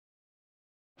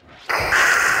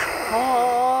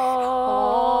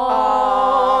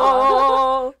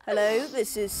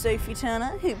this is Sophie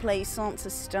Turner, who plays Sansa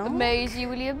Stark. Maisie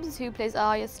Williams, who plays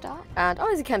Arya Stark. And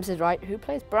Isaac Hempstead Wright, who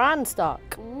plays Bran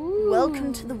Stark. Ooh.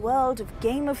 Welcome to the world of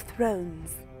Game of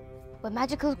Thrones. Where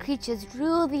magical creatures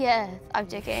rule the earth. I'm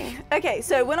joking. Okay,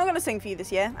 so we're not going to sing for you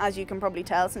this year, as you can probably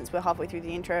tell, since we're halfway through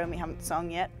the intro and we haven't sung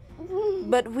yet.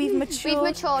 But we've matured. We've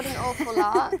matured an awful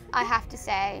lot, I have to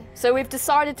say. So we've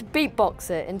decided to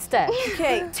beatbox it instead.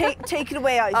 Okay, take it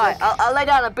away, Isaac. All right, I'll lay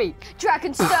down a beat.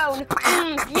 Dragonstone.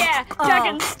 Yeah,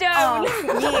 Dragonstone.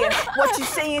 Yeah, what you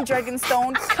saying,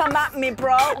 Dragonstone? Come at me,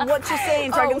 bro. What you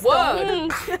saying,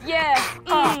 Dragonstone? Yeah.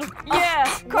 Yeah.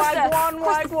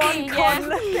 Wag one,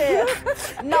 con. Yeah.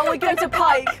 Now we're going to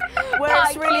Pike, where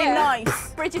it's really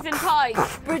nice. Bridges in Pike.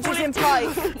 Bridges in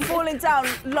Pike, falling down.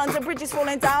 London Bridge is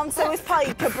falling down, so is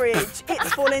Pike Bridge.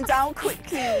 It's falling down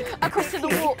quickly. Across to the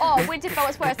wall. Oh, Winterfell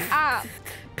is where it's at.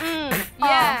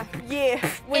 Yeah. Yeah.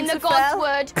 In the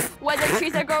Godswood, where the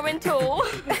trees are growing tall.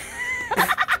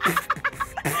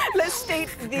 Let's state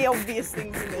the obvious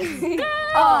things in this.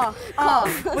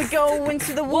 We're going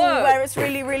to the wall where it's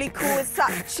really, really cool. It's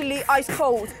actually ice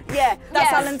cold. Yeah,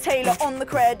 that's Alan Taylor on the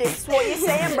credits. What you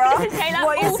saying, bro?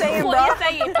 What you saying, bro?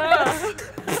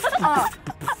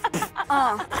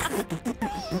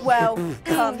 Welcome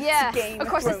to Game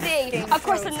across of the sea, Game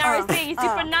across the narrow sea,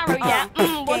 super narrow, yeah.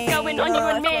 What's going on, you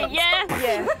and me, yeah?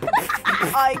 Yeah.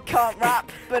 I can't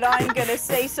rap, but I'm gonna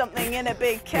say something in a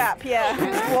big cap, yeah.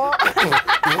 What?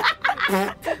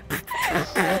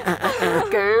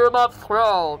 Game of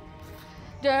Thrones.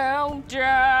 Down.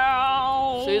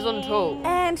 Season 2.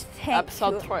 And thank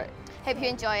Episode you. 3. Hope you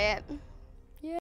enjoy it.